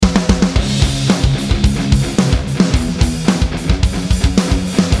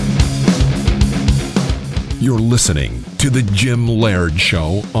You're listening to the Jim Laird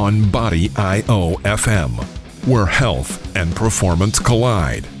Show on Body IO FM, where health and performance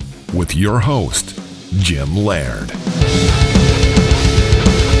collide, with your host, Jim Laird.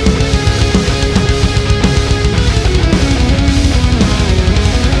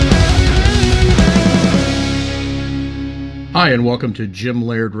 Hi, and welcome to Jim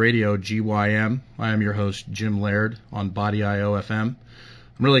Laird Radio, GYM. I am your host, Jim Laird, on Body IO FM.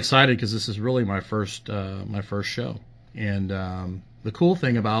 I'm really excited because this is really my first show. And the cool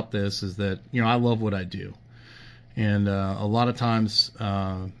thing about this is that, I love what I do. And a lot of times,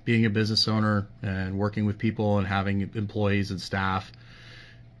 being a business owner and working with people and having employees and staff,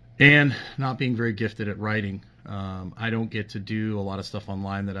 and not being very gifted at writing, I don't get to do a lot of stuff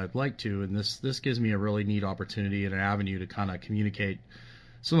online that I'd like to, and this gives me a really neat opportunity and an avenue to kind of communicate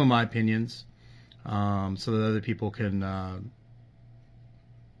some of my opinions, so that other people can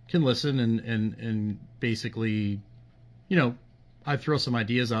listen and basically, I throw some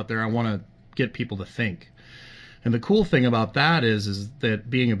ideas out there. I want to get people to think. And the cool thing about that is that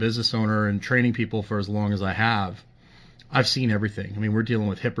being a business owner and training people for as long as I have, I've seen everything. I mean, we're dealing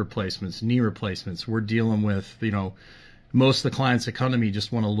with hip replacements, knee replacements. We're dealing with, most of the clients that come to me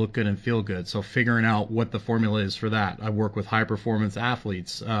just want to look good and feel good. So figuring out what the formula is for that. I work with high performance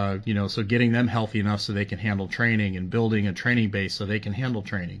athletes, so getting them healthy enough so they can handle training and building a training base so they can handle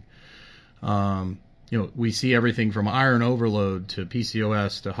training. We see everything from iron overload to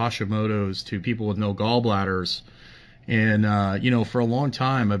PCOS to Hashimoto's to people with no gallbladders. And, for a long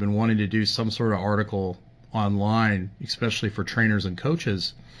time, I've been wanting to do some sort of article online, especially for trainers and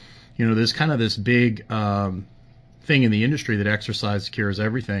coaches. There's kind of this big thing in the industry that exercise cures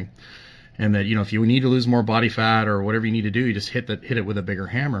everything, and that if you need to lose more body fat or whatever you need to do, you just hit it with a bigger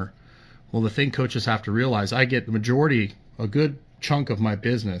hammer. Well, the thing coaches have to realize, I get a good chunk of my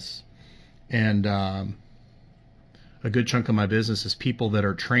business, and a good chunk of my business is people that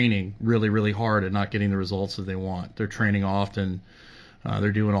are training really, really hard and not getting the results that they want. They're training often,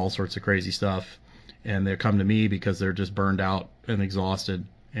 they're doing all sorts of crazy stuff. And they come to me because they're just burned out and exhausted,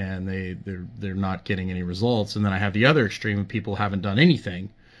 and they're not getting any results. And then I have the other extreme of people who haven't done anything.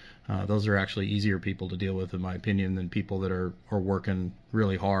 Those are actually easier people to deal with, in my opinion, than people that are working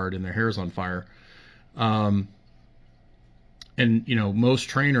really hard and their hair's on fire. Most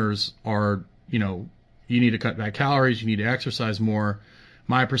trainers are, you need to cut back calories, you need to exercise more.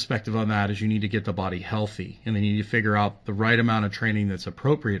 My perspective on that is you need to get the body healthy, and then you need to figure out the right amount of training that's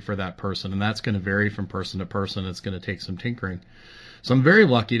appropriate for that person, and that's going to vary from person to person. It's going to take some tinkering. So I'm very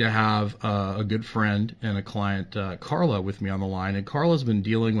lucky to have a good friend and a client, Carla, with me on the line, and Carla's been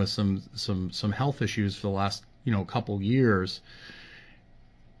dealing with some health issues for the last couple years,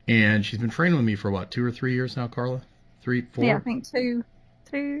 and she's been training with me for 2 or 3 years now, Carla? 3, 4? Yeah, I think two,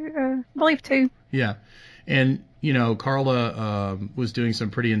 I believe 2. Yeah. And, Carla was doing some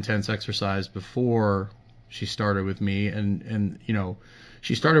pretty intense exercise before she started with me. And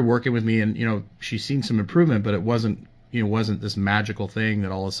she started working with me, and, she's seen some improvement, but it wasn't this magical thing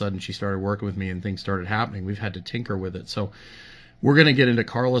that all of a sudden she started working with me and things started happening. We've had to tinker with it. So we're going to get into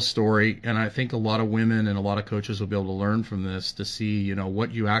Carla's story, and I think a lot of women and a lot of coaches will be able to learn from this to see,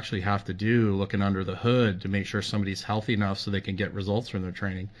 what you actually have to do looking under the hood to make sure somebody's healthy enough so they can get results from their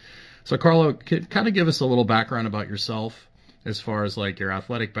training. So Carla, kind of give us a little background about yourself as far as like your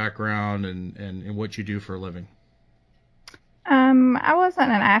athletic background and what you do for a living. I wasn't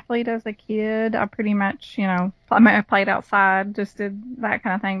an athlete as a kid. I pretty much, I played outside, just did that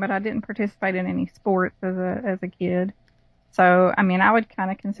kind of thing, but I didn't participate in any sports as a kid. So, I would kind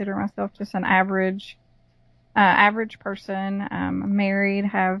of consider myself just an average person. I'm married,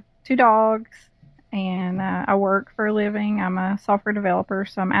 have 2 dogs, and I work for a living. I'm a software developer,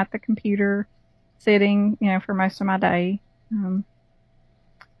 so I'm at the computer sitting, for most of my day.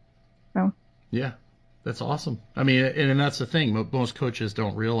 Yeah, that's awesome. And that's the thing. Most coaches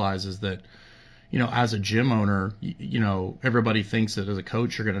don't realize is that, as a gym owner, everybody thinks that as a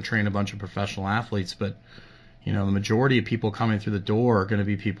coach you're going to train a bunch of professional athletes, but the majority of people coming through the door are going to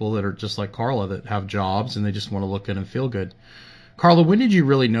be people that are just like Carla, that have jobs and they just want to look good and feel good. Carla, when did you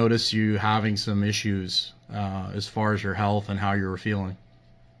really notice you having some issues as far as your health and how you were feeling?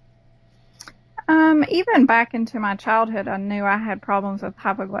 Even back into my childhood, I knew I had problems with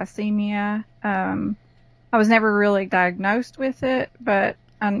hypoglycemia. I was never really diagnosed with it, but,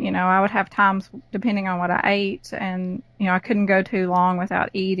 I would have times depending on what I ate, and, I couldn't go too long without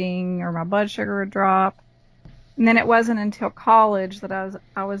eating, or my blood sugar would drop. And then it wasn't until college that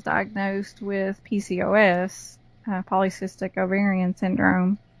I was diagnosed with PCOS, polycystic ovarian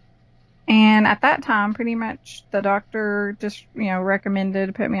syndrome. And at that time, pretty much the doctor just, recommended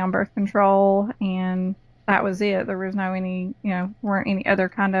to put me on birth control. And that was it. There was weren't any other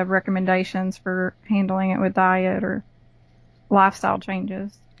kind of recommendations for handling it with diet or lifestyle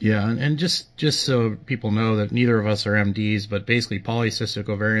changes. Yeah, and just so people know that neither of us are MDs, but basically polycystic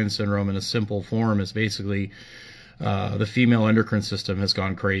ovarian syndrome in a simple form is basically the female endocrine system has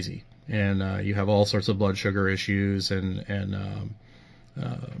gone crazy, and you have all sorts of blood sugar issues, and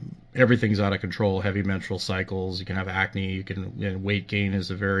everything's out of control. Heavy menstrual cycles. You can have acne. Weight gain is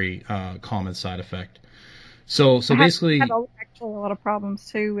a very common side effect. So basically, I had actually a lot of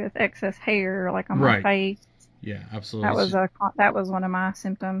problems too with excess hair, like on my face. Yeah, absolutely. That was one of my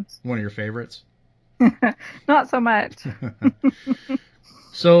symptoms. One of your favorites? Not so much.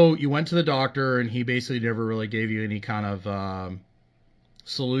 So you went to the doctor, and he basically never really gave you any kind of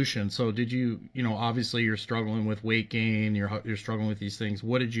solution. So did you, obviously you're struggling with weight gain, you're struggling with these things.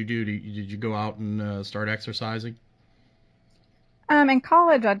 What did you do? Did you go out and start exercising? In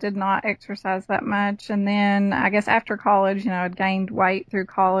college, I did not exercise that much. And then I guess after college, I'd gained weight through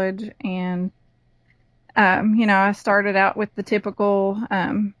college, and I started out with the typical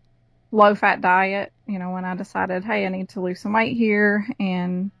low-fat diet, when I decided, hey, I need to lose some weight here,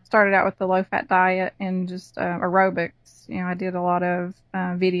 and started out with the low-fat diet and just aerobics. I did a lot of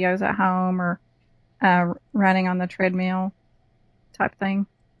videos at home or running on the treadmill type thing.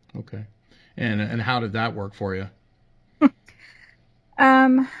 Okay. And how did that work for you?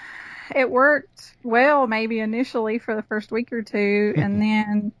 It worked well, maybe initially for the first week or two, and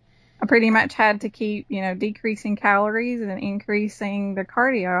then I pretty much had to keep, decreasing calories and increasing the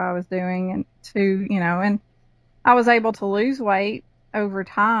cardio I was doing, and I was able to lose weight over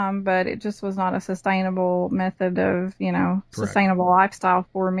time, but it just was not a sustainable method of, sustainable lifestyle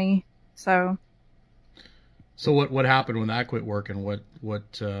for me. So what happened when that quit working? What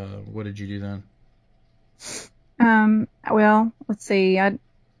did you do then? Well, let's see. I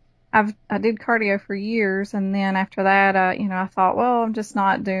did cardio for years, and then after that, I thought, well, I'm just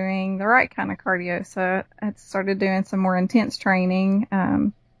not doing the right kind of cardio. So I started doing some more intense training.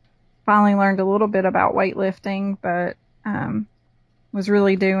 Finally learned a little bit about weightlifting, but was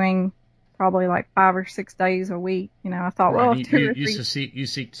really doing probably like 5 or 6 days a week. I thought, right. well, you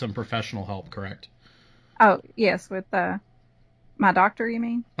seek some professional help, correct? Oh, yes, with my doctor, you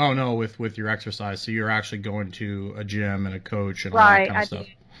mean? Oh no, with your exercise. So you're actually going to a gym and a coach and right, all that kind of stuff.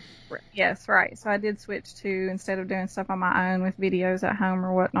 Did. Yes, right. So I did switch to, instead of doing stuff on my own with videos at home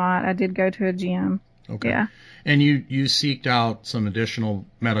or whatnot, I did go to a gym. Okay. Yeah. And you seeked out some additional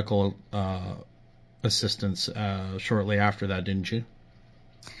medical assistance shortly after that, didn't you?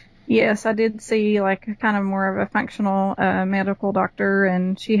 Yes, I did see like kind of more of a functional medical doctor,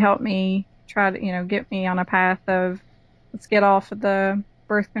 and she helped me try to, get me on a path of, let's get off of the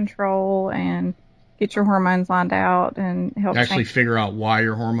birth control and get your hormones lined out and help actually figure out why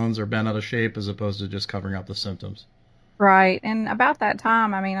your hormones are bent out of shape as opposed to just covering up the symptoms. Right. And about that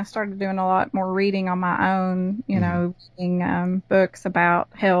time, I started doing a lot more reading on my own, reading books about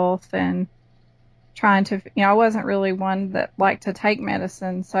health and trying to, I wasn't really one that liked to take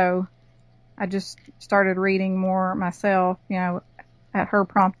medicine. So I just started reading more myself, at her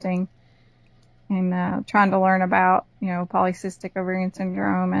prompting, and trying to learn about, polycystic ovarian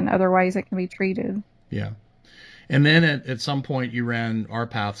syndrome and other ways it can be treated. Yeah. And then at some point our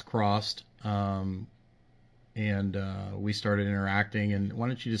paths crossed, and we started interacting. And why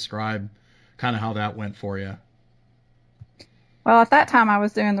don't you describe kind of how that went for you? Well, at that time I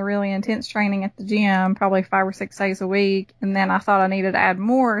was doing the really intense training at the gym, probably 5 or 6 days a week. And then I thought I needed to add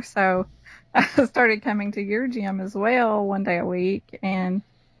more. So I started coming to your gym as well 1 day a week. And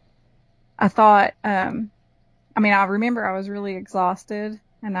I thought, I remember I was really exhausted.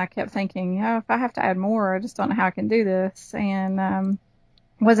 And I kept thinking, if I have to add more, I just don't know how I can do this. And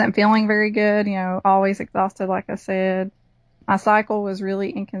wasn't feeling very good, always exhausted, like I said. My cycle was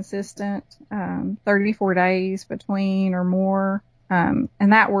really inconsistent, 34 days between or more. And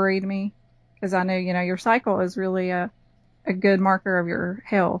that worried me because I knew, your cycle is really a good marker of your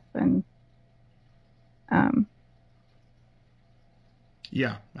health. And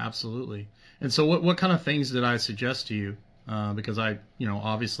yeah, absolutely. And so what kind of things did I suggest to you? Because I,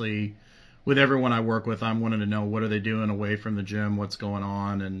 obviously with everyone I work with, I'm wanting to know what are they doing away from the gym, what's going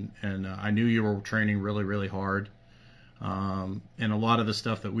on. And I knew you were training really, really hard. And a lot of the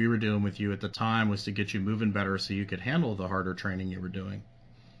stuff that we were doing with you at the time was to get you moving better so you could handle the harder training you were doing.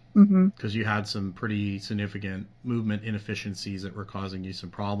 Because you had some pretty significant movement inefficiencies that were causing you some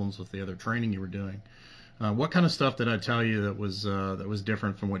problems with the other training you were doing. What kind of stuff did I tell you that was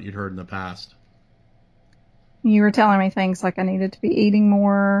different from what you'd heard in the past? You were telling me things like I needed to be eating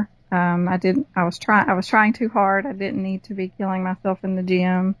more. I was trying too hard. I didn't need to be killing myself in the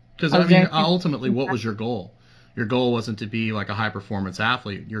gym. Because, I mean, ultimately, what was your goal? Your goal wasn't to be like a high-performance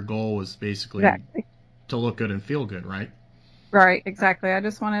athlete. Your goal was basically to look good and feel good, right? Right, exactly. I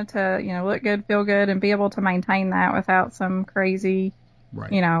just wanted to, look good, feel good, and be able to maintain that without some crazy,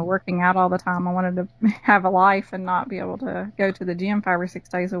 working out all the time. I wanted to have a life and not be able to go to the gym 5 or 6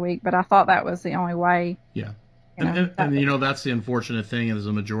 days a week, but I thought that was the only way. Yeah. And that's the unfortunate thing is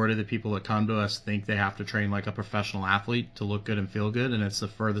the majority of the people that come to us think they have to train like a professional athlete to look good and feel good, and it's the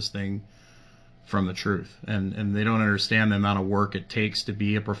furthest thing from the truth. And they don't understand the amount of work it takes to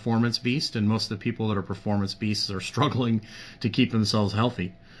be a performance beast, and most of the people that are performance beasts are struggling to keep themselves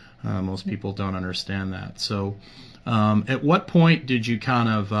healthy. Most people don't understand that. So at what point did you kind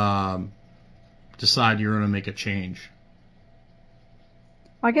of decide you were going to make a change?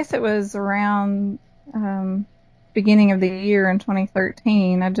 I guess it was around beginning of the year in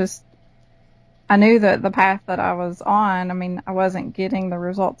 2013. I knew that the path that I was on, I mean, I wasn't getting the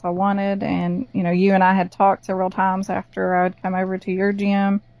results I wanted. And, you and I had talked several times after I'd come over to your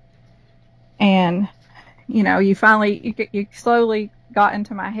gym. And, you slowly got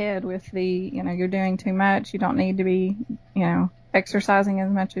into my head with you're doing too much. You don't need to be, exercising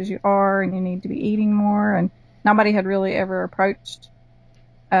as much as you are, and you need to be eating more. And nobody had really ever approached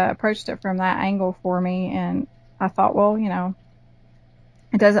it from that angle for me. And I thought, well,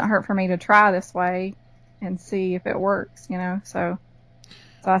 it doesn't hurt for me to try this way and see if it works, So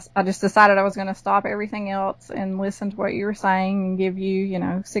I just decided I was going to stop everything else and listen to what you were saying and give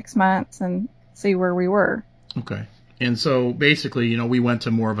you, 6 months and see where we were. Okay. And so basically, we went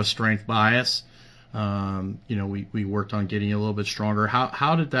to more of a strength bias. We worked on getting a little bit stronger.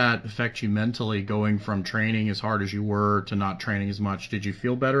 How did that affect you mentally, going from training as hard as you were to not training as much? Did you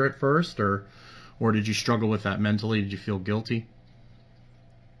feel better at first, or did you struggle with that mentally? Did you feel guilty?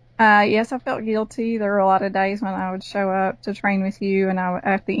 Yes, I felt guilty. There were a lot of days when I would show up to train with you, and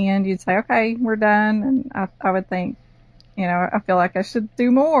at the end you'd say, okay, we're done. And I would think, I feel like I should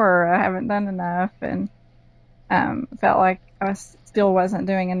do more. I haven't done enough. And felt like I still wasn't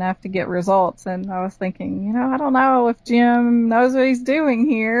doing enough to get results. And I was thinking, I don't know if Jim knows what he's doing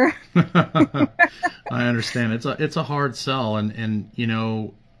here. I understand. It's a hard sell. And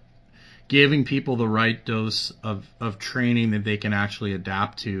giving people the right dose of training that they can actually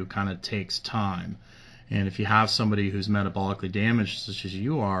adapt to kind of takes time. And if you have somebody who's metabolically damaged, such as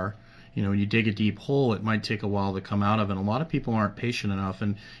you are, when you dig a deep hole, it might take a while to come out of it. And a lot of people aren't patient enough.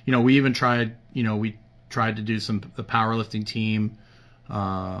 And, we even tried to do the powerlifting team.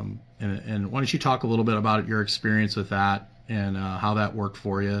 And why don't you talk a little bit about your experience with that and how that worked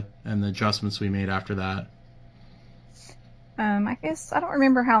for you and the adjustments we made after that? I guess I don't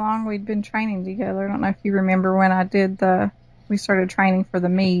remember how long we'd been training together. I don't know if you remember when we started training for the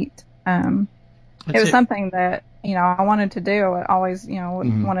meet. It was something that, I wanted to do. I always,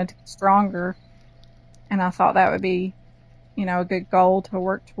 wanted to get stronger. And I thought that would be, a good goal to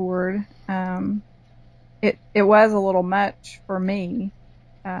work toward. It was a little much for me,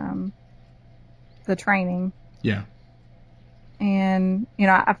 the training. Yeah. And,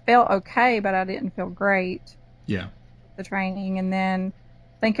 I felt okay, but I didn't feel great. Yeah. The training. And then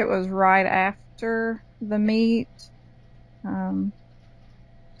I think it was right after the meet, I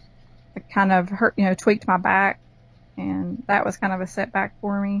kind of hurt, tweaked my back, and that was kind of a setback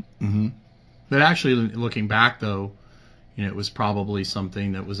for me. Mm-hmm. But actually, looking back though, it was probably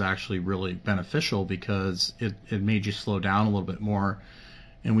something that was actually really beneficial because it made you slow down a little bit more.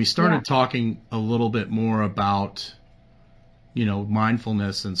 And we started talking a little bit more about,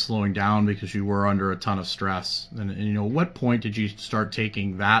 mindfulness and slowing down because you were under a ton of stress. And what point did you start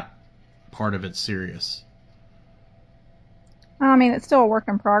taking that part of it serious? I mean, it's still a work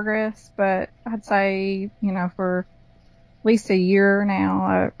in progress, but I'd say, for at least a year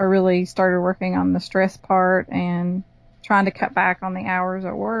now, I really started working on the stress part and trying to cut back on the hours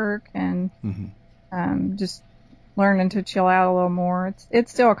at work and just learning to chill out a little more.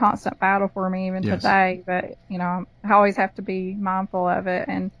 It's still a constant battle for me even today, but I always have to be mindful of it.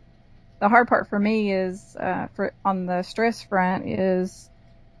 And the hard part for me is on the stress front is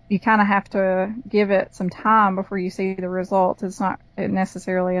you kind of have to give it some time before you see the results. It's not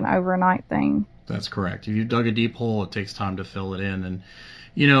necessarily an overnight thing. That's correct. If you dug a deep hole, it takes time to fill it in. And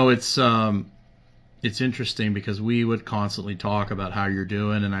it's interesting because we would constantly talk about how you're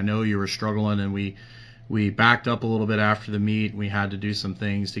doing, and I know you were struggling, and we backed up a little bit after the meet. We had to do some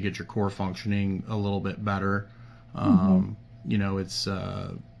things to get your core functioning a little bit better. It's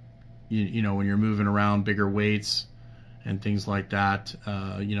when you're moving around bigger weights and things like that,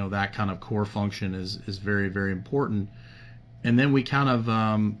 that kind of core function is very, very important. And then we kind of,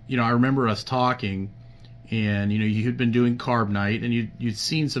 I remember us talking, and you'd been doing carb night, and you'd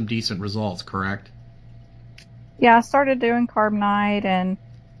seen some decent results, correct? Yeah, I started doing carb night, and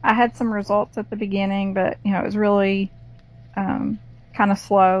I had some results at the beginning, but it was really kind of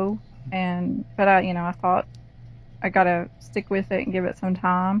slow. But I thought I gotta stick with it and give it some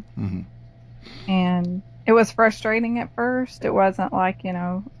time. Mm-hmm. And it was frustrating at first. It wasn't like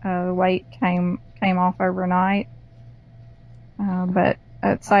the weight came off overnight, but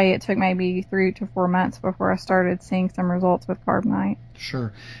I'd say it took maybe 3 to 4 months before I started seeing some results with carb night.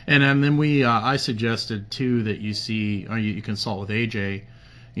 Sure. And then I suggested too that you consult with AJ,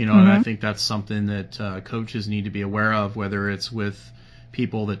 and I think that's something that coaches need to be aware of, whether it's with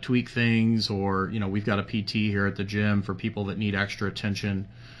people that tweak things, or we've got a PT here at the gym for people that need extra attention.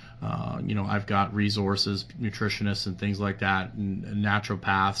 I've got resources, nutritionists and things like that, and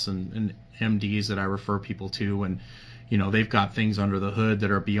naturopaths and MDs that I refer people to, and they've got things under the hood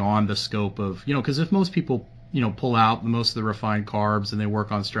that are beyond the scope of, because if most people pull out most of the refined carbs and they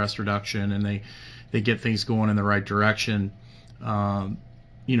work on stress reduction and they get things going in the right direction,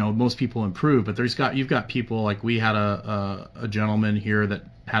 most people improve. But you've got people like, we had a gentleman here that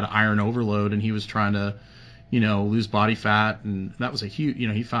had iron overload, and he was trying to lose body fat, and that was a huge,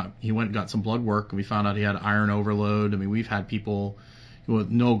 he went and got some blood work, and we found out he had iron overload. I mean, we've had people with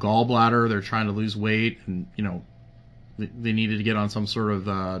no gallbladder, they're trying to lose weight, and they needed to get on some sort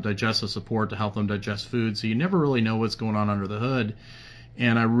of digestive support to help them digest food. So you never really know what's going on under the hood.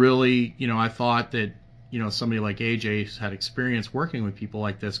 And I really, I thought that, somebody like AJ had experience working with people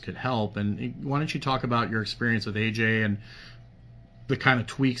like this could help. And why don't you talk about your experience with AJ and the kind of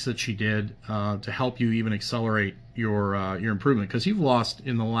tweaks that she did to help you even accelerate your improvement? Because you've lost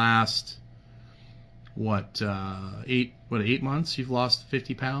in the last, 8 months, you've lost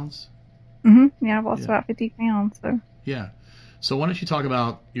 50 pounds? Mm-hmm. Yeah, I've lost about 50 pounds. So. Yeah. So why don't you talk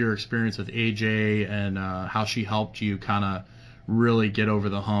about your experience with AJ and how she helped you kind of really get over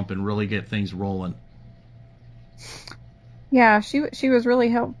the hump and really get things rolling? Yeah, she was really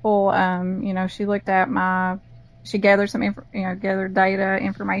helpful. She looked at she gathered some gathered data,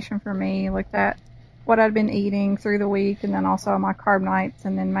 information for me, looked at what I'd been eating through the week, and then also my carb nights,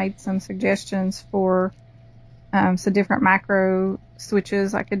 and then made some suggestions for some different macro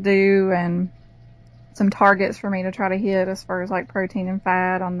switches I could do, and some targets for me to try to hit as far as like protein and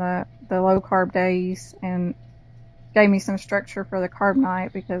fat on the low carb days, and gave me some structure for the carb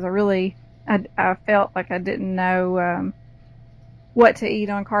night, because I felt like I didn't know what to eat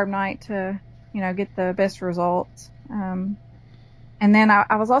on carb night to get the best results. And then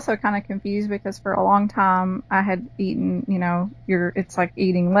I was also kind of confused, because for a long time I had eaten it's like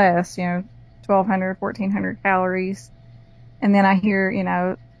eating less, 1,200, 1,400 calories. And then I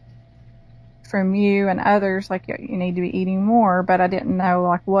hear, from you and others, like, you need to be eating more, but I didn't know,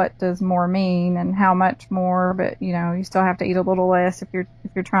 like, what does more mean and how much more, but, you still have to eat a little less if you're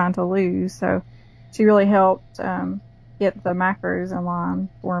trying to lose. So she really helped get the macros in line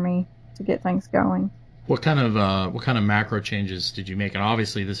for me to get things going. What kind of macro changes did you make? And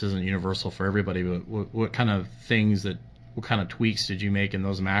obviously this isn't universal for everybody, but what kind of tweaks did you make in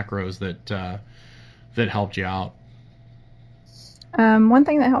those macros that helped you out? One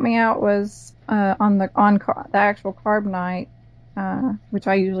thing that helped me out was on the actual carb night, which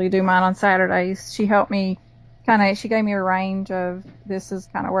I usually do mine on Saturdays. She helped me she gave me a range of, this is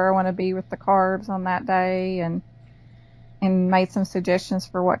kind of where I want to be with the carbs on that day, and made some suggestions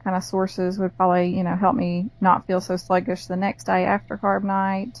for what kind of sources would probably, help me not feel so sluggish the next day after carb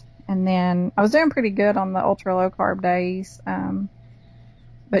night. And then I was doing pretty good on the ultra low carb days,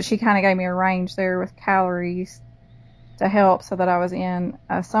 but she kind of gave me a range there with calories to help, so that I was in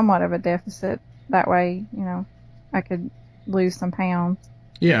somewhat of a deficit. That way, I could lose some pounds.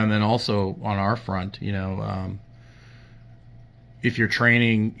 Yeah, and then also on our front, if you're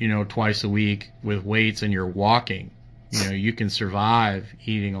training, twice a week with weights and you're walking, you can survive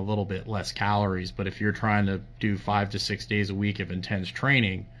eating a little bit less calories. But if you're trying to do 5 to 6 days a week of intense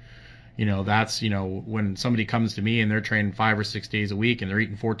training, that's, when somebody comes to me and they're training 5 or 6 days a week and they're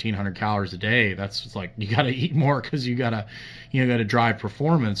eating 1,400 calories a day, that's like, you got to eat more, because you got to drive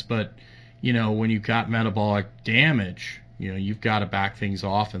performance. But, when you've got metabolic damage, you've got to back things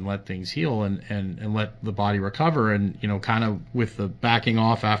off and let things heal and let the body recover. And, kind of with the backing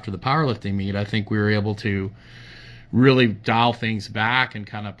off after the powerlifting meet, I think we were able to really dial things back and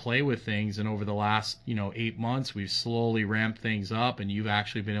kind of play with things. And over the last, 8 months, we've slowly ramped things up, and you've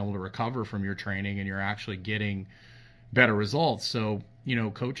actually been able to recover from your training, and you're actually getting better results. So,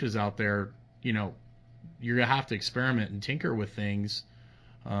 coaches out there, you're going to have to experiment and tinker with things.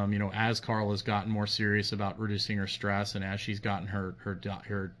 As Carla's gotten more serious about reducing her stress, and as she's gotten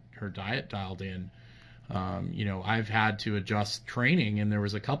her diet dialed in, I've had to adjust training, and there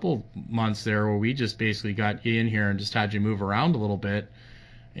was a couple months there where we just basically got you in here and just had you move around a little bit,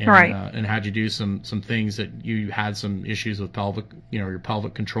 and Right. And had you do some things that you had some issues with pelvic, your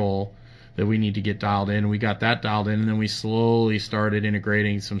pelvic control that we need to get dialed in. We got that dialed in, and then we slowly started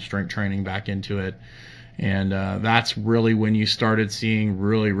integrating some strength training back into it, and that's really when you started seeing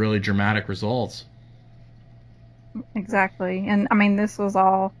really, really dramatic results. Exactly. And I mean, this was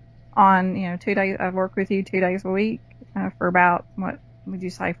all on, 2 days. I've worked with you 2 days a week for about, what would you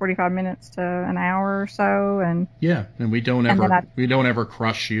say, 45 minutes to an hour or so. And yeah, and we don't ever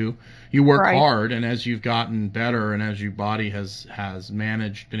crush you. You work hard, and as you've gotten better and as your body has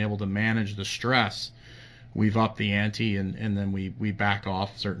been able to manage the stress, we've upped the ante, and then we back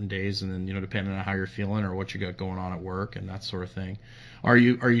off certain days, and then, depending on how you're feeling or what you got going on at work and that sort of thing. Are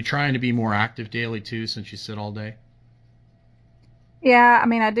you trying to be more active daily too, since you sit all day? Yeah, I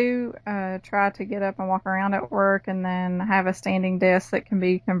mean, I do try to get up and walk around at work, and then have a standing desk that can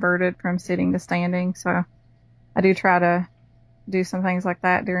be converted from sitting to standing. So I do try to do some things like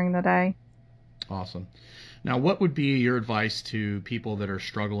that during the day. Awesome. Now, what would be your advice to people that are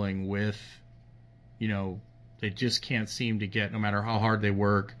struggling with, they just can't seem to get, no matter how hard they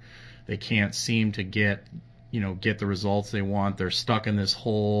work, they can't seem to get the results they want. They're stuck in this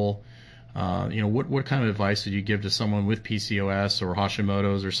hole. What kind of advice would you give to someone with PCOS or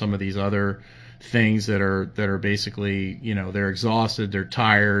Hashimoto's or some of these other things that are basically, they're exhausted, they're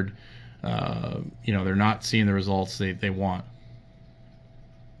tired, they're not seeing the results they want?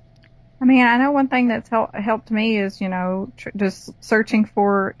 I mean, I know one thing that's helped me is, just searching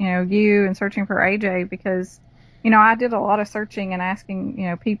for, you and searching for AJ, because, I did a lot of searching and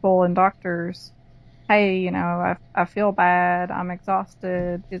asking, people and doctors, hey, I feel bad, I'm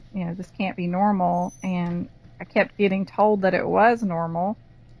exhausted, this can't be normal. And I kept getting told that it was normal.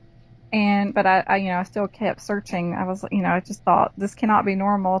 But I still kept searching. I was, I just thought, this cannot be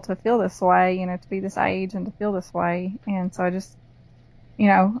normal to feel this way, to be this age and to feel this way. And so I just,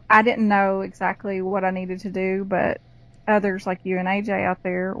 I didn't know exactly what I needed to do, but others like you and AJ out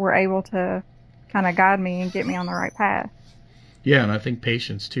there were able to kind of guide me and get me on the right path. Yeah, and I think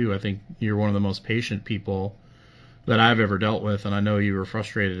patience too. I think you're one of the most patient people that I've ever dealt with, and I know you were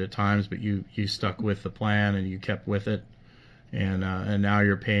frustrated at times, but you stuck with the plan and you kept with it, and now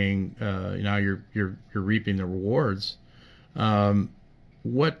you're paying. Now you're reaping the rewards.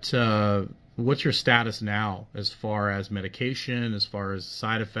 What's your status now as far as medication, as far as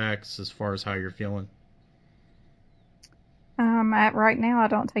side effects, as far as how you're feeling? Right now, I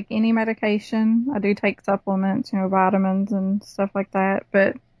don't take any medication. I do take supplements, vitamins and stuff like that,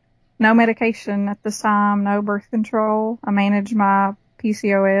 but no medication at this time, no birth control. I manage my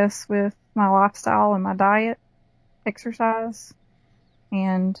PCOS with my lifestyle and my diet, exercise,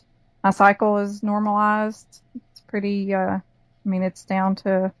 and my cycle is normalized. It's pretty, it's down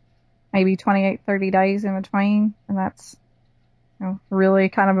to maybe 28, 30 days in between, and that's really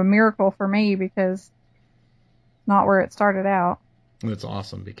kind of a miracle for me, because not where it started out. That's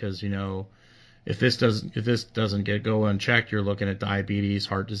awesome, because if this doesn't get go unchecked, you're looking at diabetes,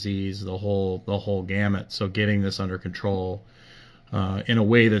 heart disease, the whole gamut. So getting this under control in a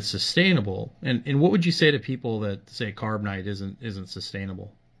way that's sustainable. And what would you say to people that say carb night isn't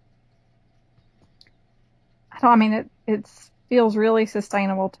sustainable? So it feels really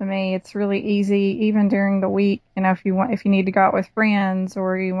sustainable to me. It's really easy, even during the week. If you need to go out with friends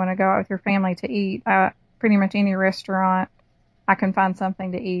or you want to go out with your family to eat, pretty much any restaurant, I can find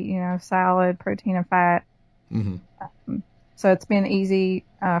something to eat, salad, protein and fat. Mm-hmm. So it's been easy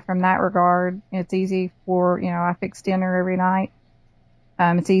from that regard. It's easy for, I fix dinner every night.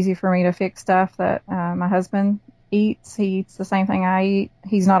 It's easy for me to fix stuff that my husband eats. He eats the same thing I eat.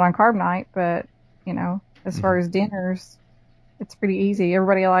 He's not on carb night, but, as far as dinners, it's pretty easy.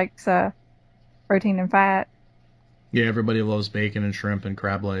 Everybody likes protein and fat. Yeah, everybody loves bacon and shrimp and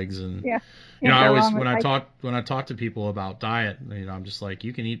crab legs, and yeah. I always when I talk to people about diet, I'm just like,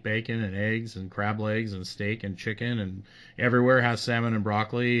 you can eat bacon and eggs and crab legs and steak and chicken, and everywhere has salmon and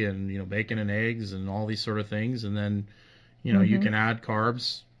broccoli and bacon and eggs and all these sort of things, and then mm-hmm. you can add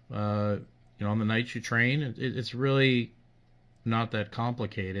carbs on the nights you train. It's really not that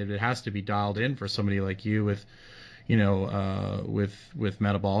complicated. It has to be dialed in for somebody like you with with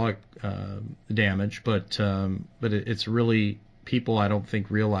metabolic damage, but it's really, people I don't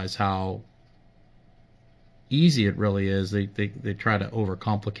think realize how easy it really is. They try to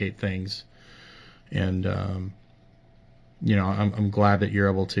overcomplicate things, and I'm glad that you're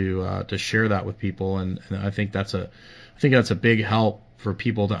able to share that with people, and I think that's a big help for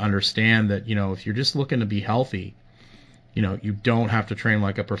people to understand that if you're just looking to be healthy, You don't have to train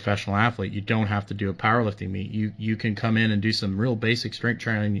like a professional athlete. You don't have to do a powerlifting meet. You can come in and do some real basic strength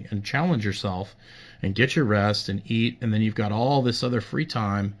training and challenge yourself and get your rest and eat, and then you've got all this other free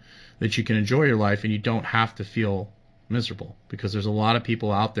time that you can enjoy your life, and you don't have to feel miserable, because there's a lot of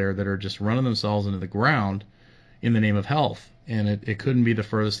people out there that are just running themselves into the ground in the name of health, and it couldn't be the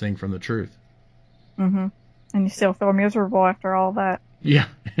furthest thing from the truth. Mm-hmm. And you still feel miserable after all that. Yeah,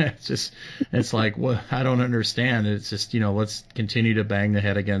 it's like, well, I don't understand. It's just, let's continue to bang the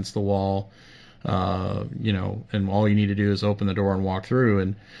head against the wall, and all you need to do is open the door and walk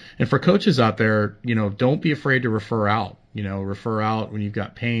through. And for coaches out there, don't be afraid to refer out. Refer out when you've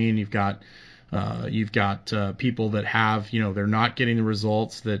got pain. You've got people that have, they're not getting the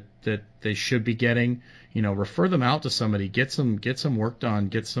results that they should be getting. Refer them out to somebody. Get some work done.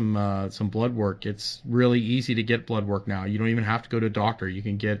 Get some blood work. It's really easy to get blood work now. You don't even have to go to a doctor. You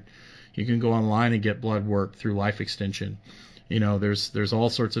can go online and get blood work through Life Extension. There's all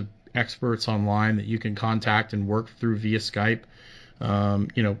sorts of experts online that you can contact and work through via Skype.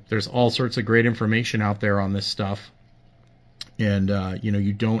 There's all sorts of great information out there on this stuff. And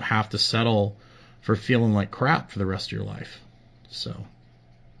you don't have to settle for feeling like crap for the rest of your life. So,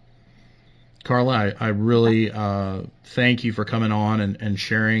 Carla, I really thank you for coming on and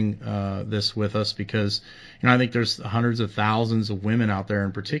sharing this with us, because I think there's hundreds of thousands of women out there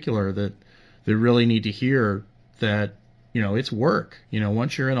in particular that really need to hear that it's work.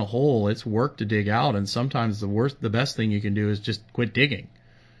 Once you're in a hole, it's work to dig out, and sometimes the best thing you can do is just quit digging.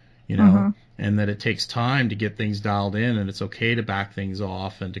 Mm-hmm. And that it takes time to get things dialed in, and it's okay to back things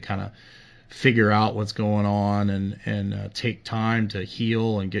off and to kind of figure out what's going on and take time to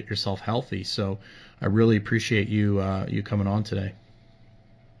heal and get yourself healthy. So I really appreciate you coming on today.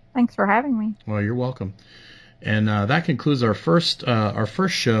 Thanks for having me. Well, you're welcome. And that concludes our first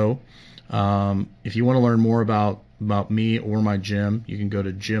show. If you want to learn more about me or my gym, you can go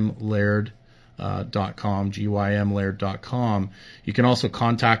to GYMLAIRD.com, GYMLAIRD.com. You can also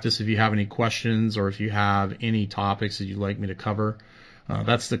contact us if you have any questions or if you have any topics that you'd like me to cover.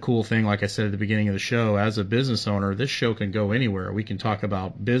 That's the cool thing, like I said at the beginning of the show, as a business owner, this show can go anywhere. We can talk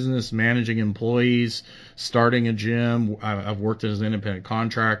about business, managing employees, starting a gym. I've worked as an independent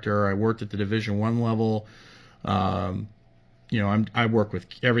contractor. I worked at the Division I level. I work with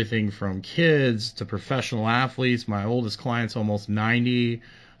everything from kids to professional athletes. My oldest client's almost 90.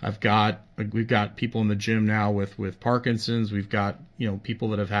 We've got people in the gym now with Parkinson's. We've got, people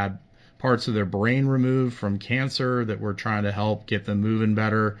that have had parts of their brain removed from cancer that we're trying to help get them moving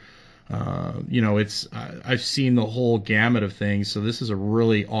better. I've seen the whole gamut of things. So this is a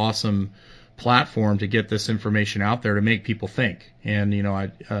really awesome platform to get this information out there to make people think. And,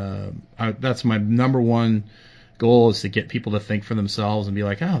 that's my number one goal, is to get people to think for themselves and be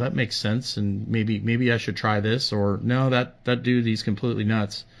like, oh, that makes sense, and maybe I should try this, or no, that dude, he's completely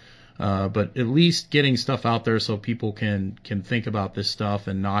nuts. But at least getting stuff out there so people can think about this stuff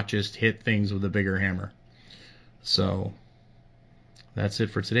and not just hit things with a bigger hammer. So that's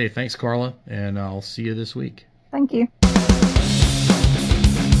it for today. Thanks, Carla, and I'll see you this week. Thank you.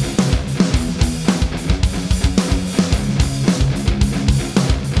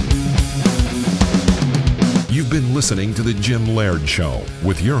 You've been listening to The Jim Laird Show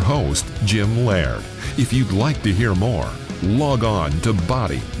with your host, Jim Laird. If you'd like to hear more, log on to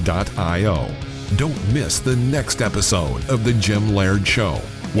body.io. Don't miss the next episode of The Jim Laird Show,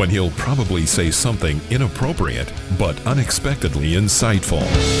 when he'll probably say something inappropriate but unexpectedly insightful.